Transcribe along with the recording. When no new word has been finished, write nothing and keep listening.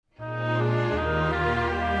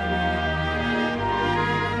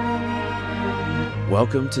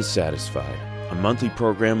Welcome to Satisfied, a monthly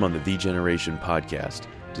program on the Generation podcast,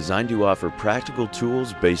 designed to offer practical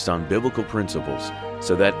tools based on biblical principles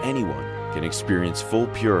so that anyone can experience full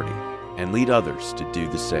purity and lead others to do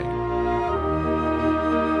the same.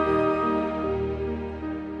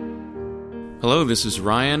 Hello, this is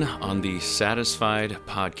Ryan on the Satisfied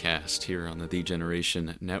podcast here on the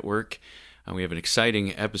Generation Network. We have an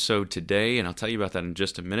exciting episode today, and I'll tell you about that in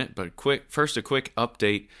just a minute. But first, a quick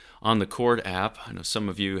update on the Cord app. I know some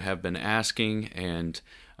of you have been asking and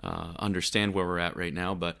understand where we're at right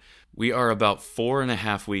now, but we are about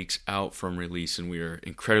 4.5 weeks out from release, and we are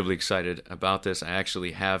incredibly excited about this. I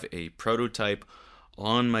actually have a prototype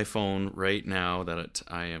on my phone right now that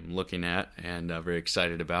I am looking at and very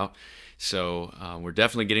excited about. So we're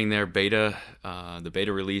definitely getting there. The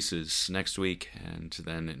beta release is next week, and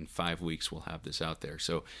then in 5 weeks we'll have this out there.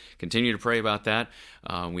 So continue to pray about that.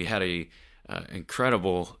 We had a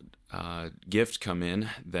incredible gift come in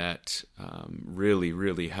that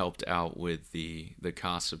really helped out with the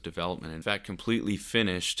cost of development. In fact, completely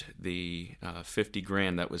finished the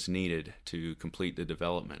 $50,000 that was needed to complete the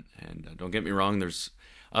development. And don't get me wrong, there's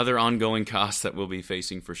other ongoing costs that we'll be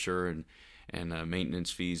facing for sure, and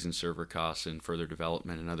maintenance fees and server costs and further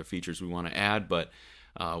development and other features we want to add. But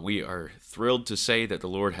we are thrilled to say that the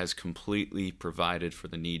Lord has completely provided for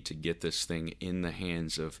the need to get this thing in the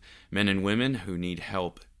hands of men and women who need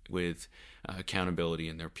help with accountability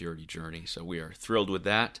in their purity journey. So we are thrilled with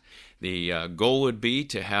that. The goal would be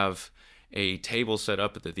to have a table set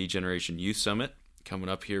up at the Generation Youth Summit coming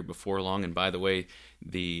up here before long. And by the way,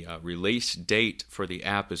 the release date for the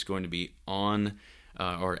app is going to be on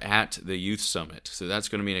or at the Youth Summit. So that's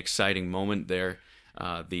going to be an exciting moment there.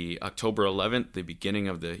 The October 11th, the beginning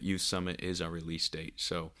of the Youth Summit, is our release date.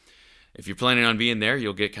 So if you're planning on being there,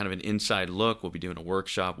 you'll get kind of an inside look. We'll be doing a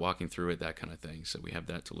workshop, walking through it, that kind of thing. So we have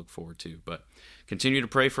that to look forward to. But continue to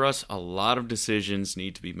pray for us. A lot of decisions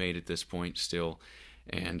need to be made at this point still.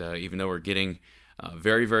 And even though we're getting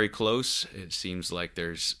very close, it seems like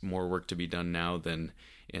there's more work to be done now than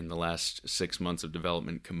in the last 6 months of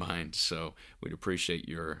development combined. So we'd appreciate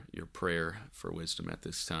your prayer for wisdom at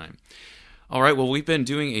this time. All right, well, we've been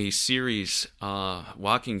doing a series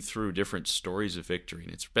walking through different stories of victory,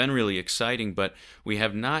 and it's been really exciting, but we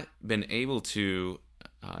have not been able to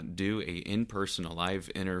do a in-person, a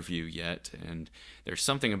live interview yet, and there's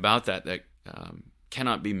something about that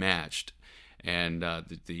cannot be matched, and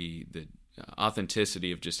the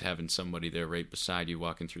authenticity of just having somebody there right beside you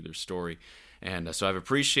walking through their story. And so I've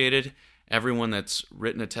appreciated everyone that's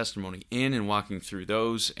written a testimony in and walking through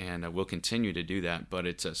those, and we'll continue to do that. But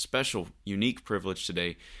it's a special, unique privilege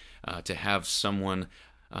today to have someone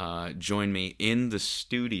join me in the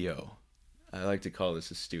studio. I like to call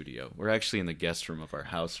this a studio. We're actually in the guest room of our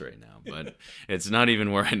house right now, but it's not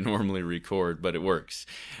even where I normally record, but it works.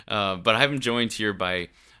 But I have him joined here by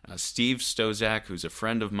Steve Stozak, who's a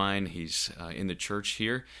friend of mine. He's in the church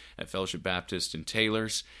here at Fellowship Baptist in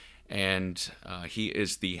Taylor's. And he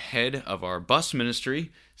is the head of our bus ministry,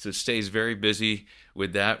 so stays very busy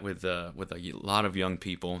with that, with a lot of young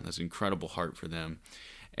people. Has an incredible heart for them,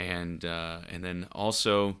 and then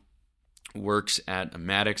also works at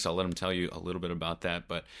Maddox. I'll let him tell you a little bit about that.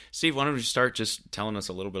 But Steve, why don't you start just telling us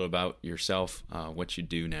a little bit about yourself, what you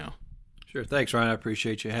do now? Sure. Thanks, Ryan. I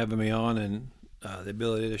appreciate you having me on and the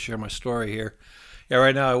ability to share my story here. Yeah,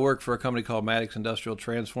 right now I work for a company called Maddox Industrial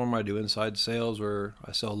Transformer. I do inside sales where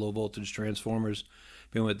I sell low voltage transformers.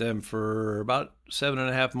 Been with them for about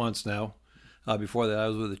 7.5 months now. Before that, I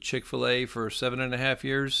was with Chick-fil-A for 7.5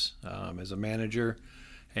 years as a manager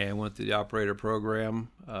and went through the operator program.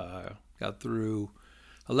 Got through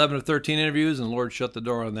 11 of 13 interviews, and the Lord shut the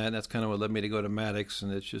door on that. And that's kind of what led me to go to Maddox.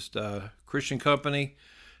 And it's just a Christian company.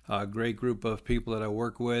 A great group of people that I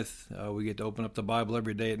work with. We get to open up the Bible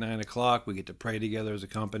every day at 9 o'clock. We get to pray together as a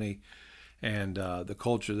company. And the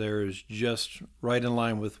culture there is just right in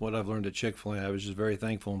line with what I've learned at Chick-fil-A. I was just very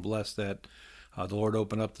thankful and blessed that the Lord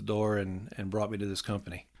opened up the door and brought me to this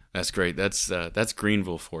company. That's great. That's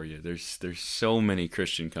Greenville for you. There's so many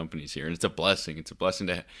Christian companies here, and it's a blessing. It's a blessing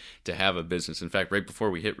to have a business. In fact, right before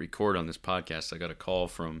we hit record on this podcast, I got a call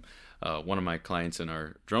from one of my clients in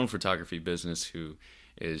our drone photography business who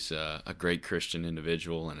is a great Christian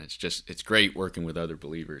individual, and it's great working with other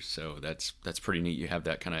believers. So that's pretty neat. You have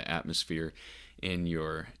that kind of atmosphere in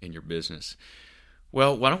your business.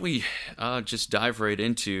 Well, why don't we just dive right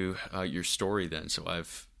into your story then? So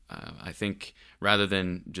I've I think rather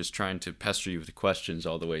than just trying to pester you with the questions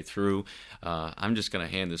all the way through, I'm just going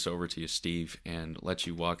to hand this over to you, Steve, and let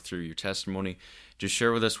you walk through your testimony. Just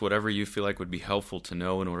share with us whatever you feel like would be helpful to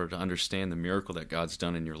know in order to understand the miracle that God's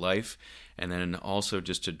done in your life, and then also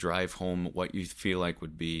just to drive home what you feel like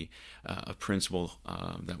would be a principle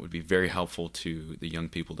that would be very helpful to the young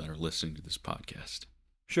people that are listening to this podcast.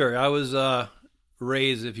 Sure. I was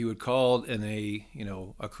raised, if you would call it, in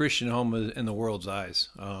a Christian home in the world's eyes.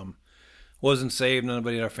 Wasn't saved.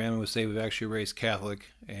 Nobody in our family was saved. We were actually raised Catholic.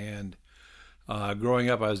 And growing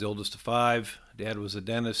up, I was the oldest of five. Dad was a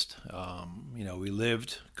dentist. We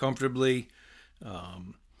lived comfortably,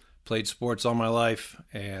 played sports all my life,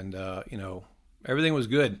 and, everything was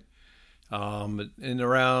good. In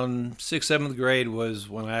around 6th, 7th grade was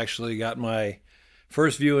when I actually got my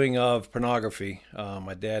first viewing of pornography.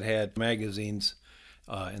 My dad had magazines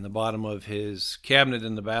in the bottom of his cabinet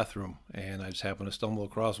in the bathroom, and I just happened to stumble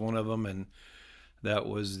across one of them, and that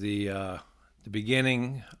was the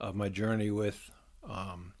beginning of my journey with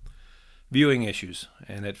viewing issues.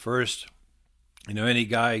 And at first, any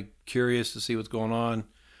guy curious to see what's going on,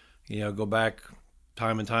 go back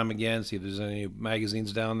time and time again, see if there's any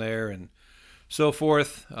magazines down there and so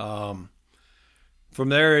forth. From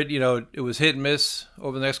there, it was hit and miss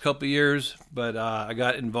over the next couple of years, but I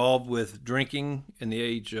got involved with drinking in the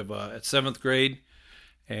age of at 7th grade,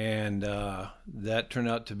 and that turned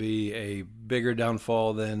out to be a bigger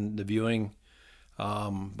downfall than the viewing.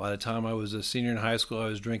 By the time I was a senior in high school, I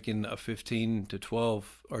was drinking a 15 to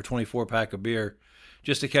 12 or 24 pack of beer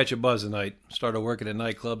just to catch a buzz a night. Started working at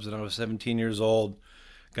nightclubs when I was 17 years old.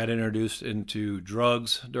 Got introduced into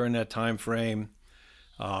drugs during that time frame.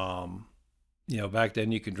 Back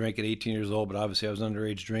then you could drink at 18 years old, but obviously I was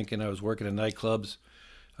underage drinking. I was working in nightclubs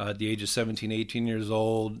at the age of 17, 18 years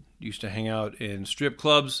old. Used to hang out in strip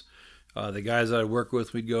clubs. The guys that I worked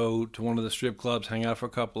with, we'd go to one of the strip clubs, hang out for a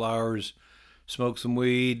couple hours, smoke some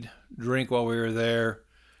weed, drink while we were there,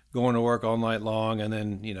 going to work all night long, and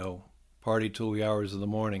then, party till wee hours of the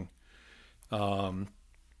morning. By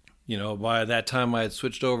that time I had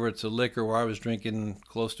switched over to liquor where I was drinking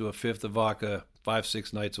close to a fifth of vodka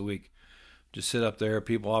 5-6 nights a week. Just sit up there,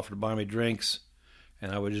 people offered to buy me drinks,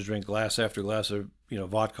 and I would just drink glass after glass of,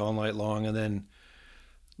 vodka all night long. And then,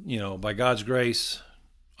 by God's grace,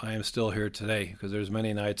 I am still here today, because there's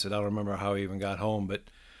many nights that I don't remember how I even got home. But,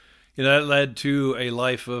 that led to a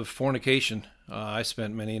life of fornication. I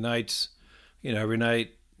spent many nights, every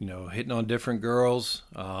night, hitting on different girls.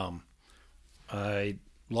 I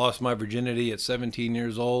lost my virginity at 17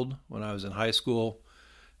 years old when I was in high school.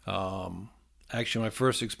 Actually, my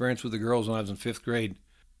first experience with the girls when I was in 5th grade.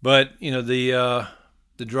 But, the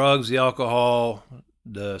drugs, the alcohol,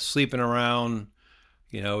 the sleeping around,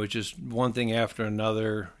 it's just one thing after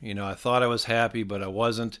another. I thought I was happy, but I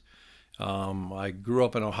wasn't. I grew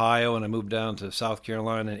up in Ohio, and I moved down to South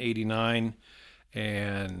Carolina in 89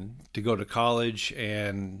 and to go to college.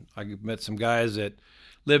 And I met some guys that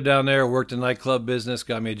lived down there, worked in nightclub business,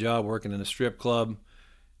 got me a job working in a strip club.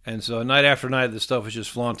 And so night after night, the stuff was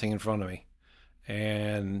just flaunting in front of me.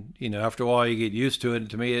 And, after a while you get used to it. And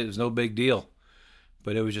to me, it was no big deal.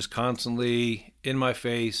 But it was just constantly in my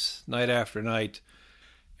face, night after night.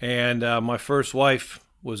 And my first wife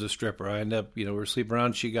was a stripper. I ended up, we were sleeping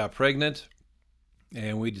around. She got pregnant.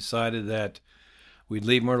 And we decided that we'd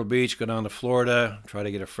leave Myrtle Beach, go down to Florida, try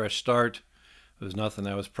to get a fresh start. It was nothing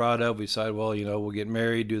I was proud of. We decided, well, we'll get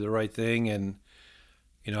married, do the right thing. And,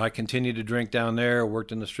 I continued to drink down there,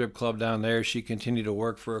 worked in the strip club down there. She continued to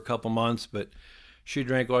work for a couple months, but she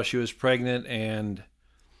drank while she was pregnant, and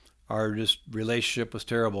our just relationship was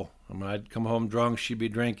terrible. I'd come home drunk, she'd be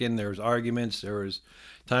drinking. There was arguments. There was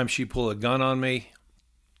times she'd pull a gun on me,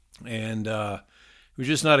 and it was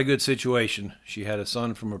just not a good situation. She had a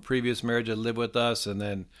son from a previous marriage that lived with us, and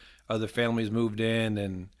then other families moved in,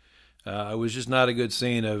 and it was just not a good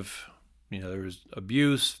scene of, there was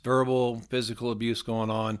abuse, verbal, physical abuse going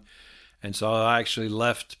on. And so I actually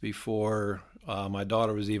left before my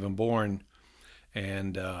daughter was even born,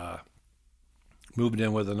 and moved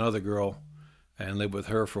in with another girl and lived with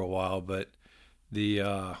her for a while. But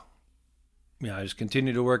I just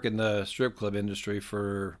continued to work in the strip club industry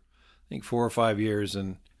for, I think, 4 or 5 years.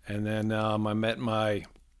 And then I met my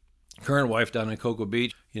current wife down in Cocoa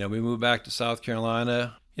Beach. We moved back to South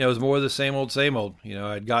Carolina. It was more of the same old, same old.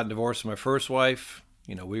 I'd gotten divorced from my first wife.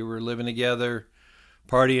 We were living together,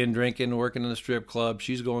 partying, drinking, working in the strip club.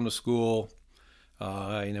 She's going to school.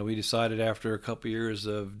 We decided after a couple of years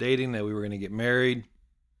of dating that we were going to get married.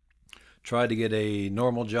 Tried to get a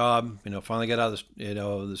normal job. Finally got out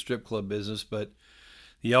of the strip club business, but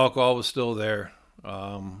the alcohol was still there.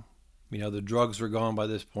 The drugs were gone by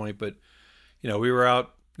this point, but, we were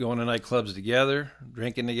out going to nightclubs together,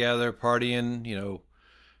 drinking together, partying,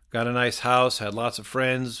 got a nice house, had lots of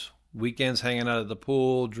friends, weekends hanging out at the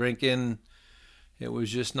pool, drinking. It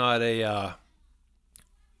was just not a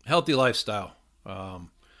healthy lifestyle,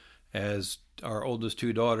 as our oldest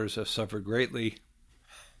two daughters have suffered greatly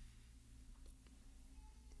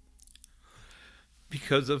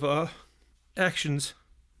because of actions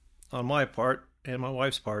on my part and my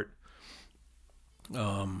wife's part.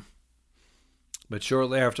 But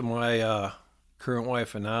shortly after my current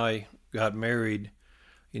wife and I got married,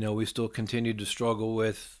 we still continued to struggle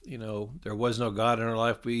with, there was no God in our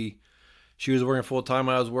life. She was working full time,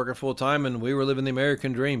 I was working full time, and we were living the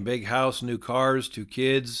American dream. Big house, new cars, 2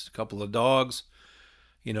 kids, a couple of dogs,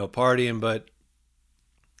 partying. But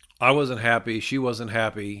I wasn't happy. She wasn't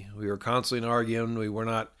happy. We were constantly arguing. We were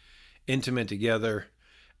not intimate together.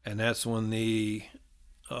 And that's when the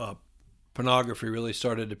pornography really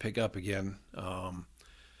started to pick up again.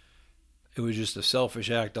 It was just a selfish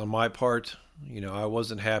act on my part. I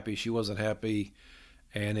wasn't happy. She wasn't happy.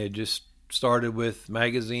 And it just started with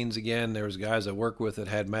magazines again. There was guys I worked with that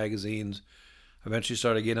had magazines. Eventually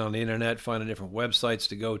started getting on the internet, finding different websites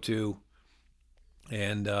to go to.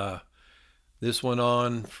 And this went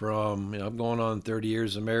on from, I'm going on 30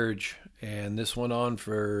 years of marriage. And this went on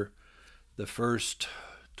for the first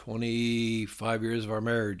 25 years of our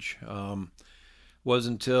marriage.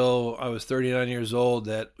 Wasn't until I was 39 years old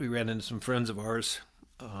that we ran into some friends of ours,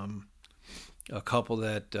 a couple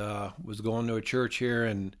that was going to a church here,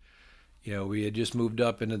 and we had just moved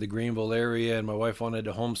up into the Greenville area, and my wife wanted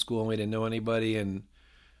to homeschool, and we didn't know anybody, and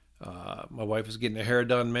my wife was getting her hair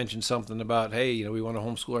done, mentioned something about, hey, we want to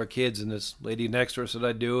homeschool our kids, and this lady next to her said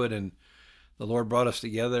I'd do it, and the Lord brought us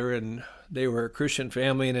together, and they were a Christian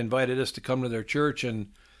family and invited us to come to their church. And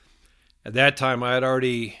at that time, I had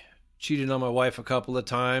already cheated on my wife a couple of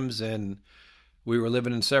times, and we were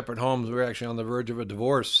living in separate homes. We were actually on the verge of a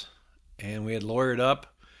divorce, and we had lawyered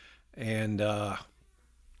up, and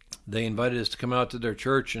they invited us to come out to their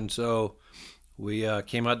church. And so we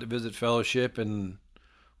came out to visit fellowship, and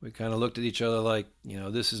we kind of looked at each other like,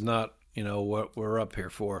 this is not, what we're up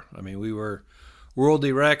here for. I mean, we were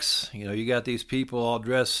worldly wrecks. You got these people all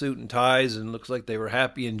dressed suit and ties, and looks like they were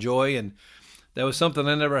happy and joy, and that was something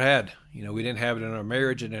I never had. We didn't have it in our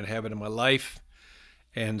marriage. I didn't have it in my life.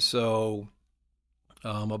 And so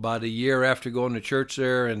about a year after going to church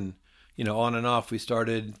there, and on and off, we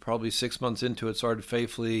started probably 6 months into it, started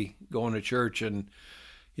faithfully going to church. And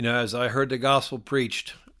as I heard the gospel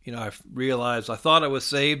preached, I realized I thought I was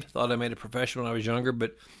saved, thought I made a profession when I was younger,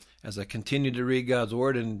 but as I continued to read God's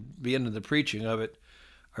word and be into the preaching of it,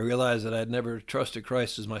 I realized that I'd never trusted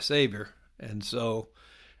Christ as my Savior. And so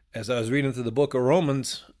as I was reading through the book of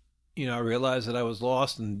Romans, I realized that I was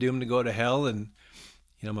lost and doomed to go to hell. And,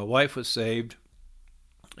 my wife was saved.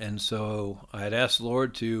 And so I had asked the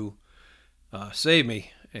Lord to save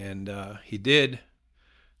me. And he did,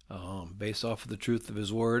 based off of the truth of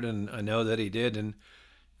his word. And I know that he did. And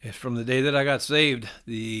from the day that I got saved,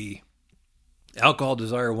 the alcohol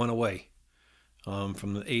desire went away.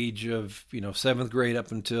 From the age of, 7th grade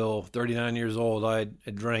up until 39 years old, I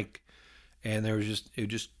drank, and it was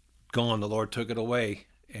just gone. The Lord took it away,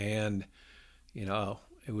 and,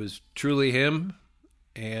 it was truly him,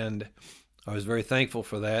 and I was very thankful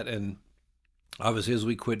for that. And obviously as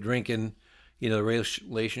we quit drinking, the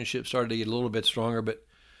relationship started to get a little bit stronger, but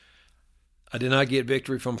I did not get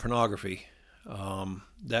victory from pornography.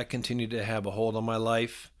 That continued to have a hold on my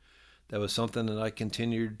life. That was something that I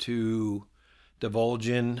continued to divulge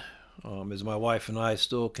in, as my wife and I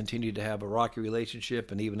still continued to have a rocky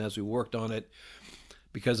relationship. And even as we worked on it,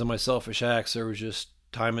 because of my selfish acts, there was just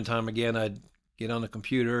time and time again, I'd get on the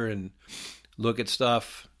computer and look at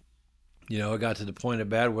stuff. I got to the point of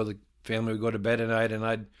bad where the family would go to bed at night, and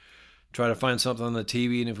I'd try to find something on the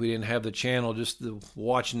TV. And if we didn't have the channel, just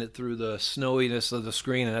watching it through the snowiness of the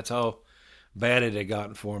screen. And that's how bad it had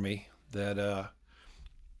gotten for me, that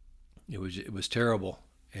it was terrible.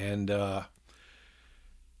 And I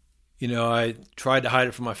tried to hide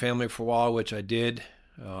it from my family for a while, which I did.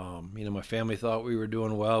 My family thought we were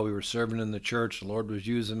doing well. We were serving in the church. The Lord was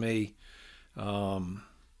using me. There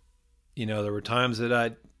were times that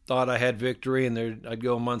I thought I had victory, and I'd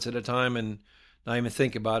go months at a time and not even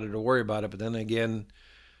think about it or worry about it. But then again,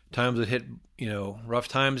 times would hit, rough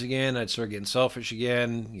times again. I'd start getting selfish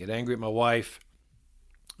again, get angry at my wife,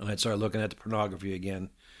 and I'd start looking at the pornography again.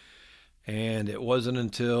 And it wasn't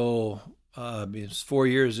until it was 4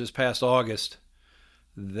 years this past August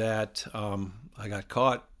that I got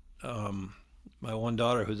caught. My one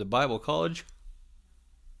daughter, who's at Bible college,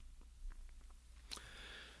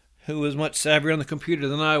 who was much savvier on the computer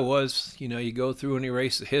than I was. You know, you go through and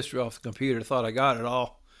erase the history off the computer, thought I got it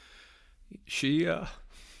all. She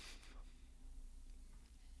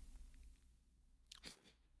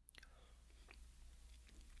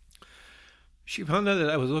found out that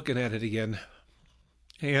I was looking at it again.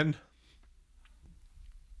 And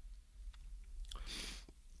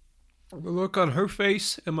the look on her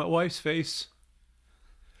face and my wife's face,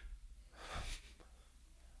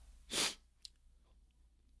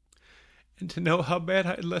 and to know how bad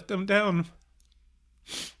I had let them down,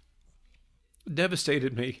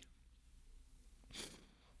 devastated me.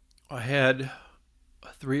 I had a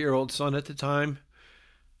 3-year-old son at the time,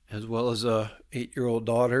 as well as a 8-year-old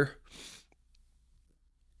daughter.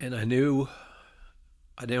 And I knew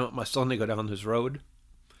I didn't want my son to go down this road.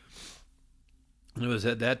 And it was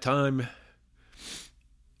at that time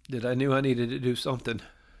that I knew I needed to do something.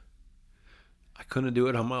 I couldn't do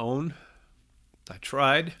it on my own. I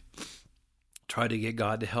tried to get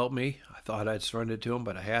God to help me. I thought I'd surrendered to him,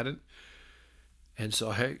 but I hadn't. And so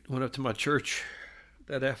I went up to my church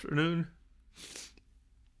that afternoon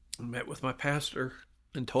and met with my pastor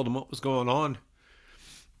and told him what was going on.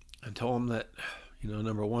 And told him that,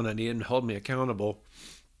 number one, I needed him to hold me accountable,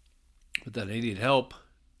 but that I needed help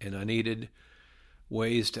and I needed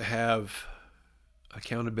ways to have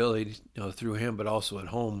accountability, through him, but also at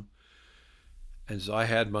home. And so I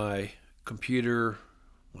had my computer,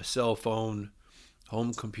 my cell phone,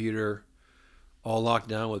 home computer, all locked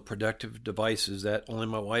down with protective devices that only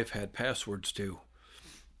my wife had passwords to.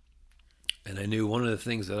 And I knew one of the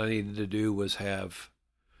things that I needed to do was have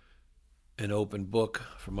an open book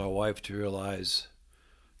for my wife to realize,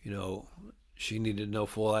 she needed to know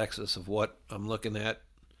full access of what I'm looking at,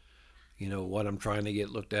 what I'm trying to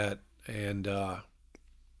get looked at. And, at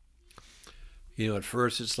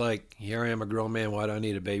first it's like, here I am, a grown man, why do I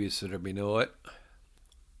need a babysitter? But you know what?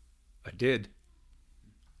 I did.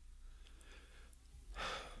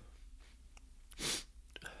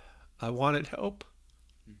 I wanted help.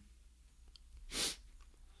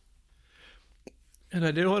 And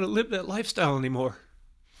I didn't want to live that lifestyle anymore.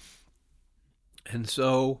 And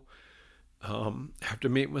so, after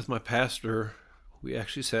meeting with my pastor, we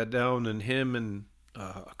actually sat down, and him and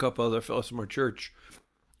a couple other fellows from our church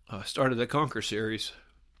started the Conquer series.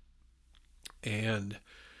 And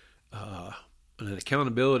an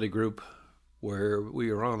accountability group where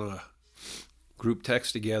we were on a group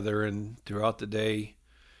text together, and throughout the day,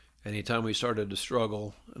 anytime we started to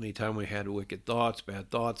struggle, anytime we had wicked thoughts, bad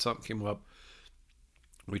thoughts, something came up,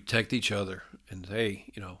 we'd text each other and say,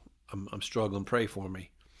 hey, I'm struggling, pray for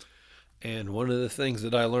me. And one of the things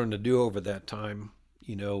that I learned to do over that time,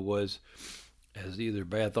 was as either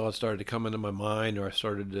bad thoughts started to come into my mind or I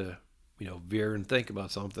started to, veer and think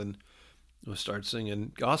about something, was start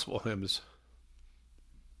singing gospel hymns.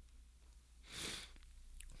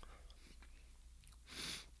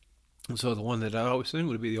 And so the one that I always sing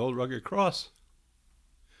would be the Old Rugged Cross,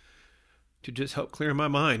 to just help clear my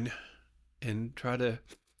mind and try to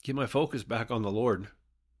get my focus back on the Lord,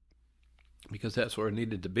 because that's where it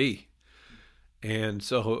needed to be. And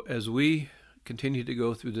so as we continue to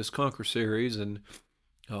go through this Conquer series, and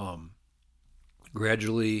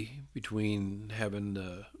gradually, between having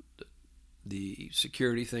the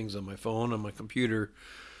security things on my phone, on my computer,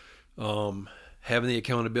 having the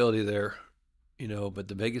accountability there, but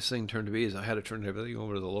the biggest thing turned to be is I had to turn everything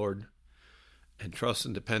over to the Lord and trust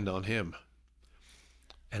and depend on him.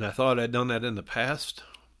 And I thought I'd done that in the past,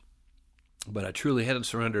 but I truly hadn't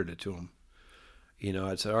surrendered it to him.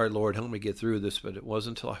 I'd say, all right, Lord, help me get through this. But it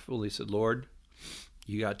wasn't until I fully said, Lord,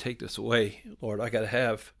 you got to take this away. Lord, I got to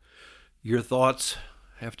have your thoughts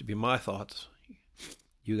have to be my thoughts.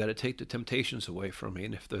 You got to take the temptations away from me.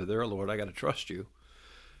 And if they're there, Lord, I got to trust you.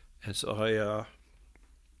 And so I,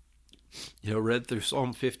 read through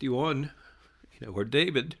Psalm 51, where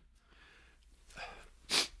David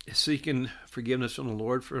is seeking forgiveness from the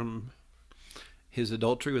Lord from his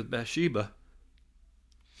adultery with Bathsheba.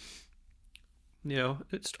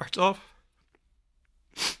 It starts off,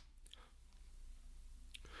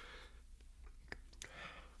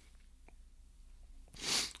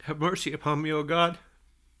 have mercy upon me, O God,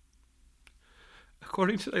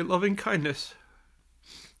 according to thy loving kindness,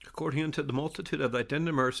 according unto the multitude of thy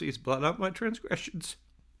tender mercies, blot out my transgressions.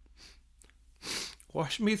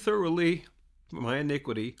 Wash me thoroughly from my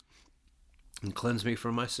iniquity and cleanse me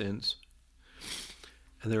from my sins.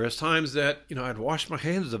 And there was times that, I'd wash my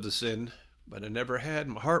hands of the sin, but I never had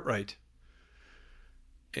my heart right.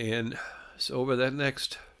 And so over that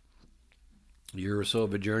next year or so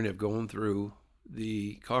of a journey of going through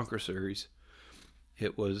the Conquer series,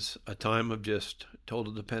 it was a time of just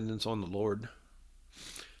total dependence on the Lord.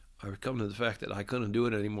 I would come to the fact that I couldn't do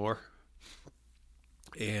it anymore.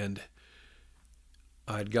 And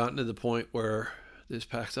I'd gotten to the point where this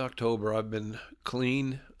past October, I've been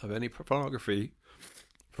clean of any pornography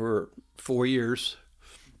for 4 years.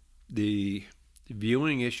 The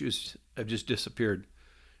viewing issues have just disappeared.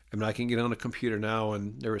 I mean, I can get on a computer now,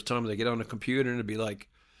 and there was times I get on a computer and it'd be like,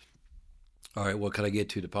 all right, what can I get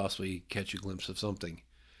to possibly catch a glimpse of something?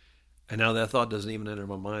 And now that thought doesn't even enter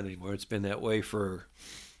my mind anymore. It's been that way for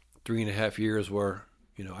 3.5 years where,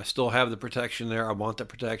 I still have the protection there. I want the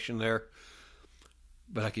protection there.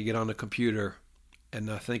 But I could get on the computer and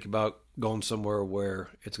not think about going somewhere where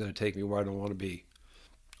it's going to take me where I don't want to be.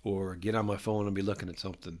 Or get on my phone and be looking at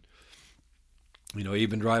something.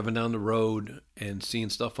 Even driving down the road and seeing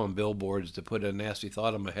stuff on billboards to put a nasty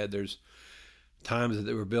thought in my head. There's times that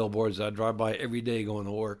there were billboards that I drive by every day going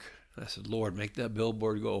to work. I said, Lord, make that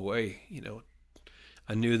billboard go away.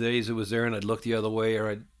 I knew the days it was there, and I'd look the other way, or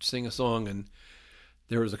I'd sing a song. And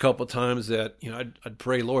there was a couple of times that, I'd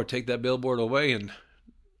pray, Lord, take that billboard away. And,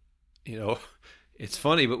 it's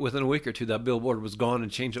funny, but within a week or two, that billboard was gone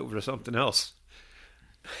and changed over to something else.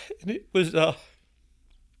 And it was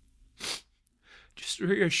just a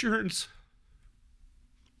reassurance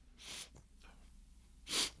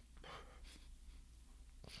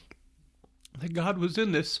that God was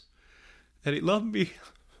in this, that He loved me,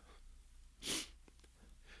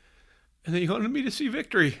 and that He wanted me to see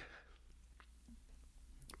victory.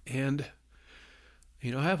 And,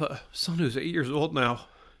 I have a son who's 8 years old now,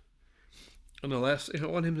 and the last thing I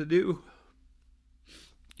want him to do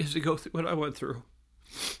is to go through what I went through,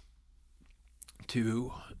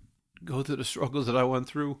 to go through the struggles that I went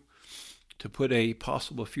through, to put a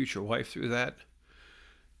possible future wife through that.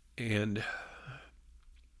 And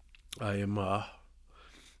I am, I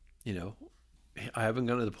haven't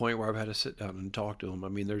gotten to the point where I've had to sit down and talk to him. I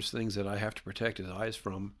mean, there's things that I have to protect his eyes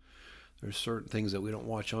from. There's certain things that we don't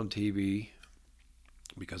watch on TV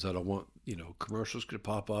because I don't want, commercials could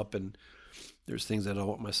pop up, and there's things that I don't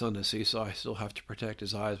want my son to see, so I still have to protect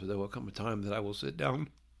his eyes. But there will come a time that I will sit down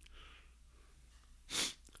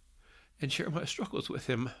and share my struggles with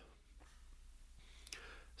him,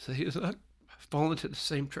 so he does not fall into the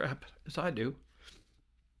same trap as I do.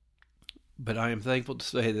 But I am thankful to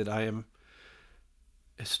say that I am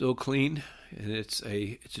still clean, and it's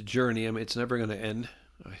a journey. I mean, it's never going to end.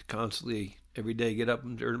 I constantly, every day, get up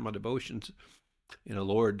and during my devotions,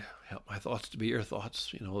 Lord, help my thoughts to be your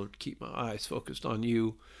thoughts. Lord, keep my eyes focused on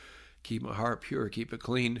you, keep my heart pure, keep it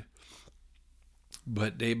clean.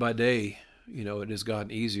 But day by day, it has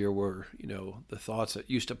gotten easier where, the thoughts that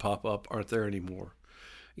used to pop up aren't there anymore.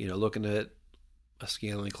 Looking at a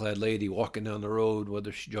scantily clad lady walking down the road,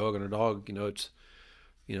 whether she's jogging her dog, it's,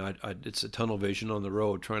 it's a tunnel vision on the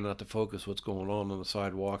road, trying not to focus what's going on the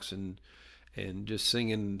sidewalks, and just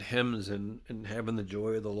singing hymns and having the joy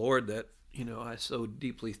of the Lord that, I so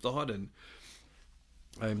deeply thought. And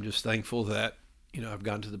I'm just thankful that, I've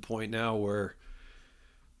gotten to the point now where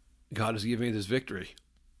God has given me this victory.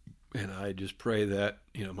 And I just pray that,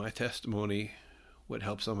 my testimony would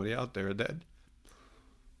help somebody out there that,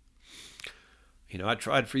 I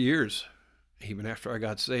tried for years, even after I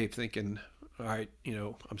got saved, thinking, all right,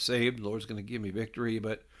 I'm saved, the Lord's going to give me victory.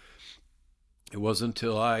 But it wasn't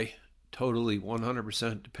until I totally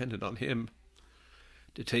 100% depended on Him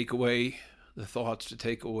to take away the thoughts, to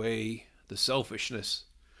take away the selfishness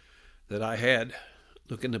that I had,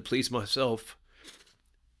 looking to please myself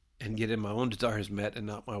and getting my own desires met and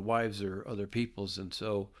not my wife's or other people's. And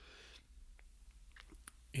so,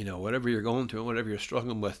 whatever you're going through and whatever you're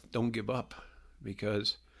struggling with, don't give up,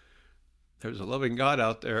 because there's a loving God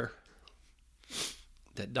out there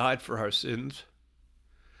that died for our sins,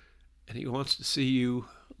 and He wants to see you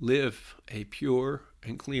live a pure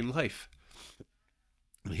and clean life.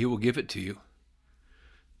 And He will give it to you.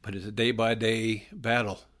 But it's a day-by-day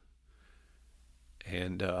battle.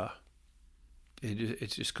 And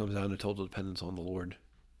it just comes down to total dependence on the Lord.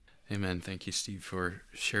 Amen. Thank you, Steve, for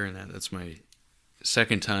sharing that. That's my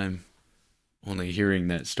second time only hearing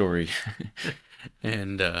that story.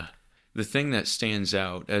 And the thing that stands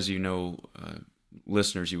out, as you know,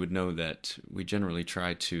 listeners, you would know that we generally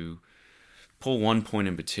try to pull one point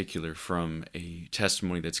in particular from a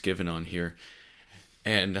testimony that's given on here.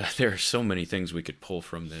 And there are so many things we could pull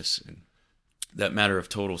from this. And that matter of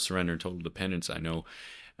total surrender and total dependence, I know,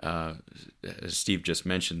 as Steve just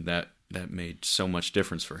mentioned, that made so much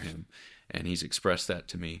difference for him. And he's expressed that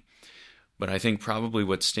to me. But I think probably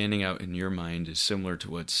what's standing out in your mind is similar to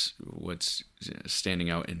what's standing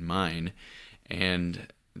out in mine. And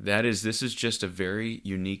that is, this is just a very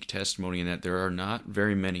unique testimony in that there are not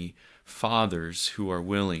very many fathers who are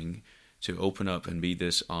willing to open up and be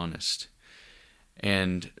this honest.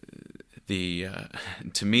 And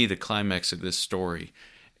to me, the climax of this story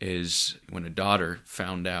is when a daughter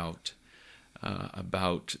found out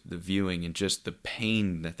about the viewing and just the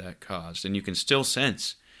pain that caused. And you can still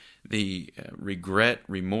sense the regret,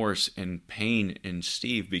 remorse, and pain in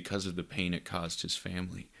Steve because of the pain it caused his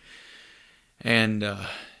family. And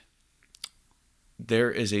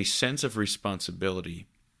there is a sense of responsibility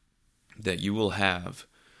that you will have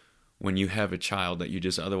when you have a child that you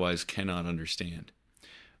just otherwise cannot understand.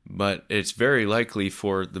 But it's very likely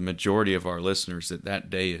for the majority of our listeners that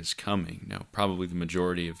day is coming. Now, probably the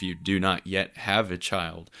majority of you do not yet have a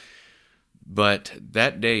child, but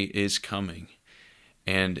that day is coming,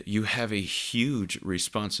 and you have a huge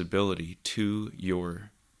responsibility to your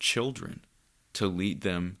children to lead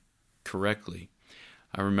them correctly.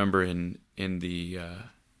 I remember in the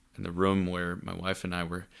room where my wife and I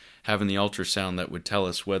were having the ultrasound that would tell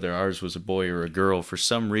us whether ours was a boy or a girl. For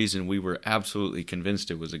some reason, we were absolutely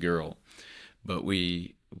convinced it was a girl, but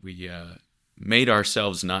we made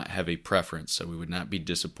ourselves not have a preference so we would not be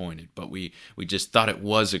disappointed. But we just thought it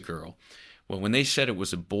was a girl. Well, when they said it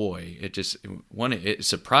was a boy, it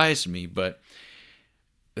surprised me. But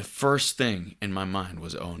the first thing in my mind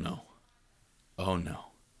was, oh no,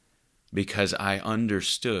 because I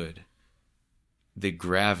understood the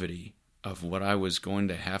gravity of what I was going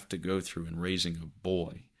to have to go through in raising a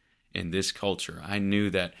boy in this culture. I knew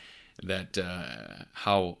that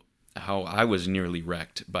how I was nearly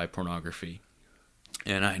wrecked by pornography,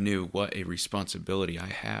 and I knew what a responsibility I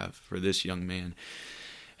have for this young man.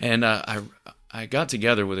 And I got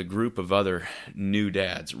together with a group of other new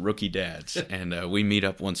dads, rookie dads, and we meet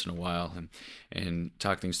up once in a while and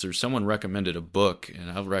talk things through. Someone recommended a book,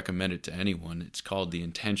 and I'll recommend it to anyone. It's called The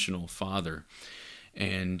Intentional Father.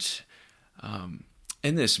 And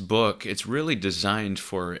in this book, it's really designed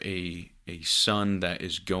for a son that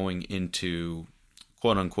is going into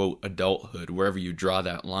quote-unquote adulthood, wherever you draw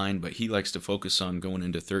that line, but he likes to focus on going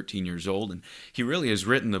into 13 years old. And he really has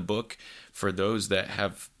written the book for those that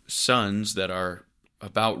have sons that are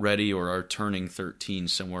about ready or are turning 13,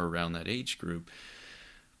 somewhere around that age group.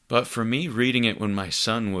 But for me, reading it when my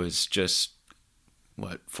son was just,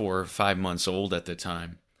 4 or 5 months old at the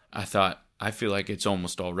time, I thought, I feel like it's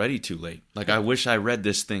almost already too late. Like, I wish I read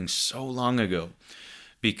this thing so long ago,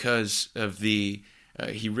 because of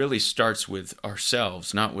he really starts with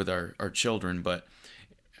ourselves, not with our children, but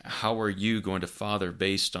how are you going to father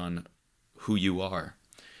based on who you are?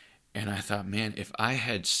 And I thought, man, if I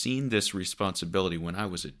had seen this responsibility when I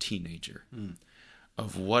was a teenager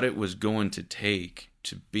of what it was going to take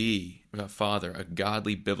to be a father, a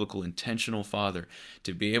godly, biblical, intentional father,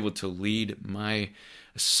 to be able to lead my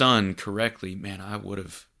son correctly, man, I would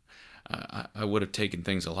have taken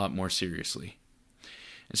things a lot more seriously.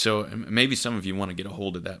 And so maybe some of you want to get a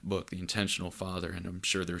hold of that book, The Intentional Father, and I'm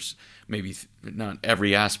sure there's maybe not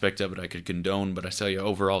every aspect of it I could condone, but I tell you,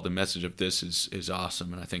 overall, the message of this is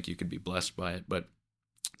awesome, and I think you could be blessed by it. But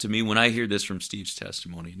to me, when I hear this from Steve's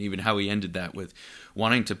testimony, and even how he ended that with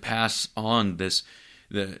wanting to pass on this,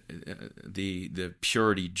 the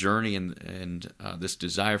purity journey and this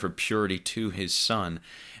desire for purity to his son,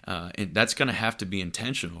 and that's going to have to be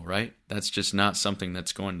intentional, right? That's just not something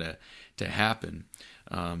that's going to happen.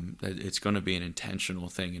 It's going to be an intentional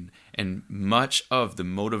thing, and much of the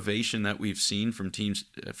motivation that we've seen from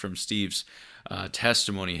Steve's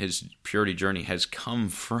testimony, his purity journey, has come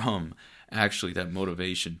from actually that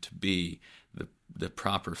motivation to be the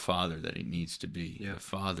proper father that he needs to be, the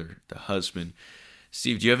father, the husband.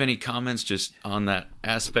 Steve, do you have any comments just on that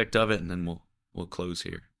aspect of it, and then we'll close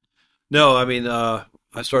here? No, I mean, I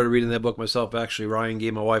started reading that book myself. Actually, Ryan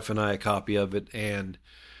gave my wife and I a copy of it, and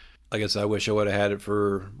I guess I wish I would have had it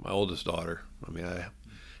for my oldest daughter. I mean, I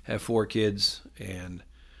have 4 kids, and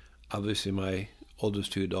obviously my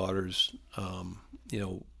oldest 2 daughters, I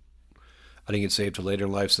didn't get saved till later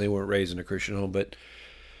in life, so they weren't raised in a Christian home. But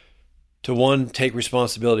to take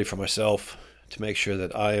responsibility for myself, to make sure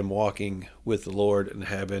that I am walking with the Lord and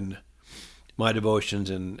having my devotions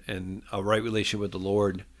and a right relationship with the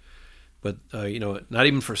Lord. But, not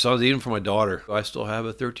even for sons, even for my daughter. I still have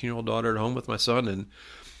a 13-year-old daughter at home with my son, and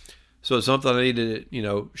so it's something I need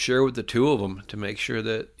to, share with the 2 of them to make sure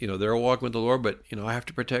that, they're walking with the Lord, but, I have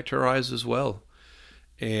to protect her eyes as well.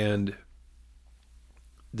 And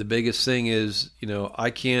the biggest thing is,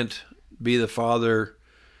 I can't be the father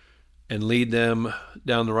and lead them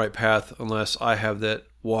down the right path unless I have that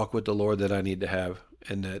walk with the Lord that I need to have,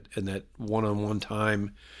 and that one-on-one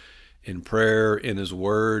time in prayer, in His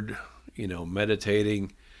Word,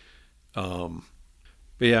 meditating. But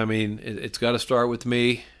yeah, I mean, it's got to start with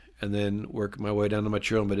me. and then work my way down to my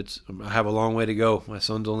children. But I have a long way to go. My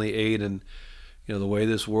son's only 8, and the way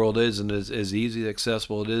this world is, and as easy,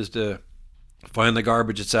 accessible it is to find the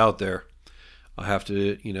garbage that's out there, I have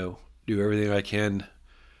to, do everything I can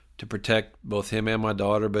to protect both him and my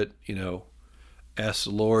daughter. But, ask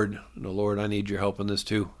the Lord, Lord, I need your help in this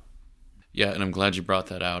too. Yeah, and I'm glad you brought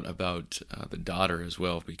that out about the daughter as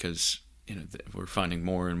well, because, we're finding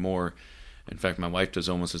more and more. In fact, my wife does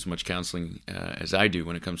almost as much counseling as I do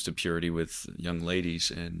when it comes to purity with young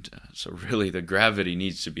ladies. And so really the gravity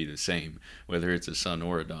needs to be the same, whether it's a son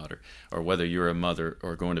or a daughter, or whether you're a mother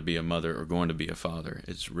or going to be a mother or going to be a father.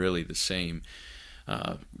 It's really the same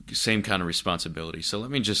kind of responsibility. So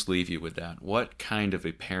let me just leave you with that. What kind of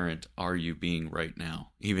a parent are you being right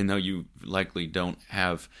now? Even though you likely don't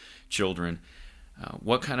have children,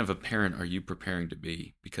 what kind of a parent are you preparing to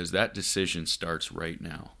be? Because that decision starts right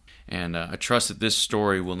now. And I trust that this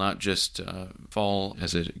story will not just fall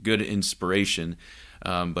as a good inspiration,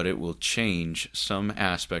 but it will change some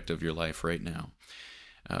aspect of your life right now.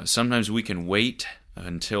 Sometimes we can wait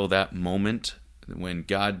until that moment when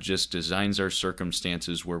God just designs our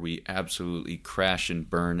circumstances where we absolutely crash and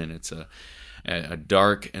burn, and it's a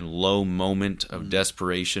dark and low moment of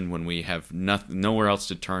desperation when we have nowhere else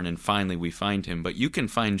to turn, and finally we find him. But you can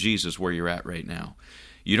find Jesus where you're at right now.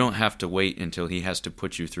 You don't have to wait until he has to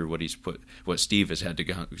put you through what Steve has had to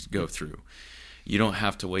go through. You don't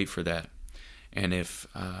have to wait for that. And if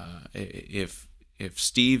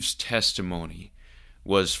Steve's testimony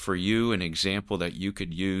was for you an example that you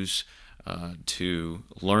could use to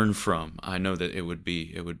learn from, I know that it would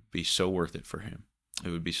be so worth it for him. It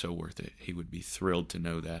would be so worth it. He would be thrilled to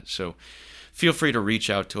know that. So feel free to reach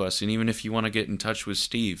out to us. And even if you want to get in touch with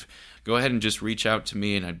Steve, go ahead and just reach out to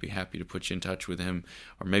me, and I'd be happy to put you in touch with him.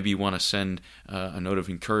 Or maybe you want to send a note of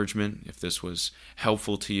encouragement if this was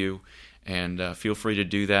helpful to you. And feel free to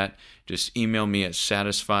do that. Just email me at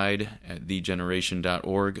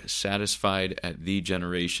satisfied@thegeneration.org,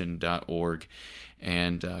 satisfied@thegeneration.org.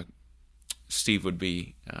 And Steve would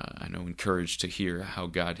be, I know, encouraged to hear how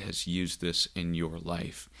God has used this in your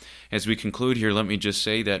life. As we conclude here, let me just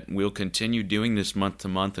say that we'll continue doing this month to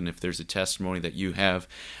month, and if there's a testimony that you have,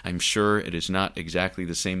 I'm sure it is not exactly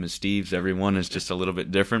the same as Steve's. Everyone is just a little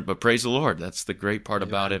bit different, but praise the Lord. That's the great part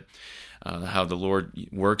about it. How the Lord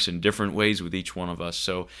works in different ways with each one of us.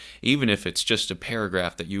 So even if it's just a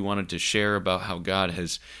paragraph that you wanted to share about how God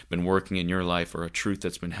has been working in your life, or a truth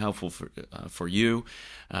that's been helpful for you,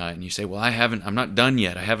 and you say, well, I'm not done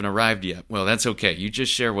yet, I haven't arrived yet. Well, that's okay. You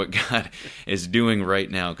just share what God is doing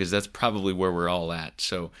right now, because that's probably where we're all at.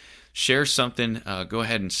 So share something. Go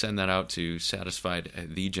ahead and send that out to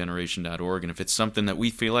satisfied@thegeneration.org. And if it's something that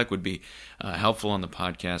we feel like would be helpful on the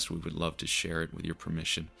podcast, we would love to share it with your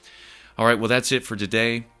permission. All right, well, that's it for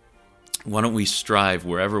today. Why don't we strive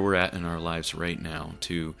wherever we're at in our lives right now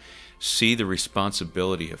to see the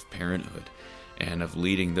responsibility of parenthood and of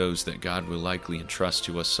leading those that God will likely entrust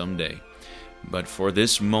to us someday. But for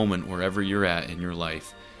this moment, wherever you're at in your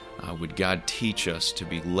life, would God teach us to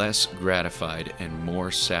be less gratified and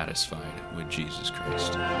more satisfied with Jesus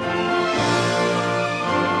Christ.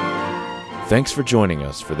 Thanks for joining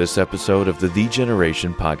us for this episode of the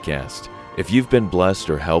Generation Podcast. If you've been blessed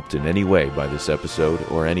or helped in any way by this episode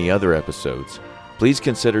or any other episodes, please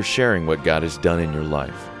consider sharing what God has done in your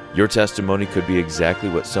life. Your testimony could be exactly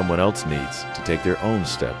what someone else needs to take their own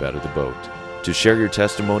step out of the boat. To share your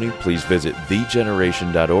testimony, please visit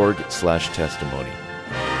thegeneration.org/testimony.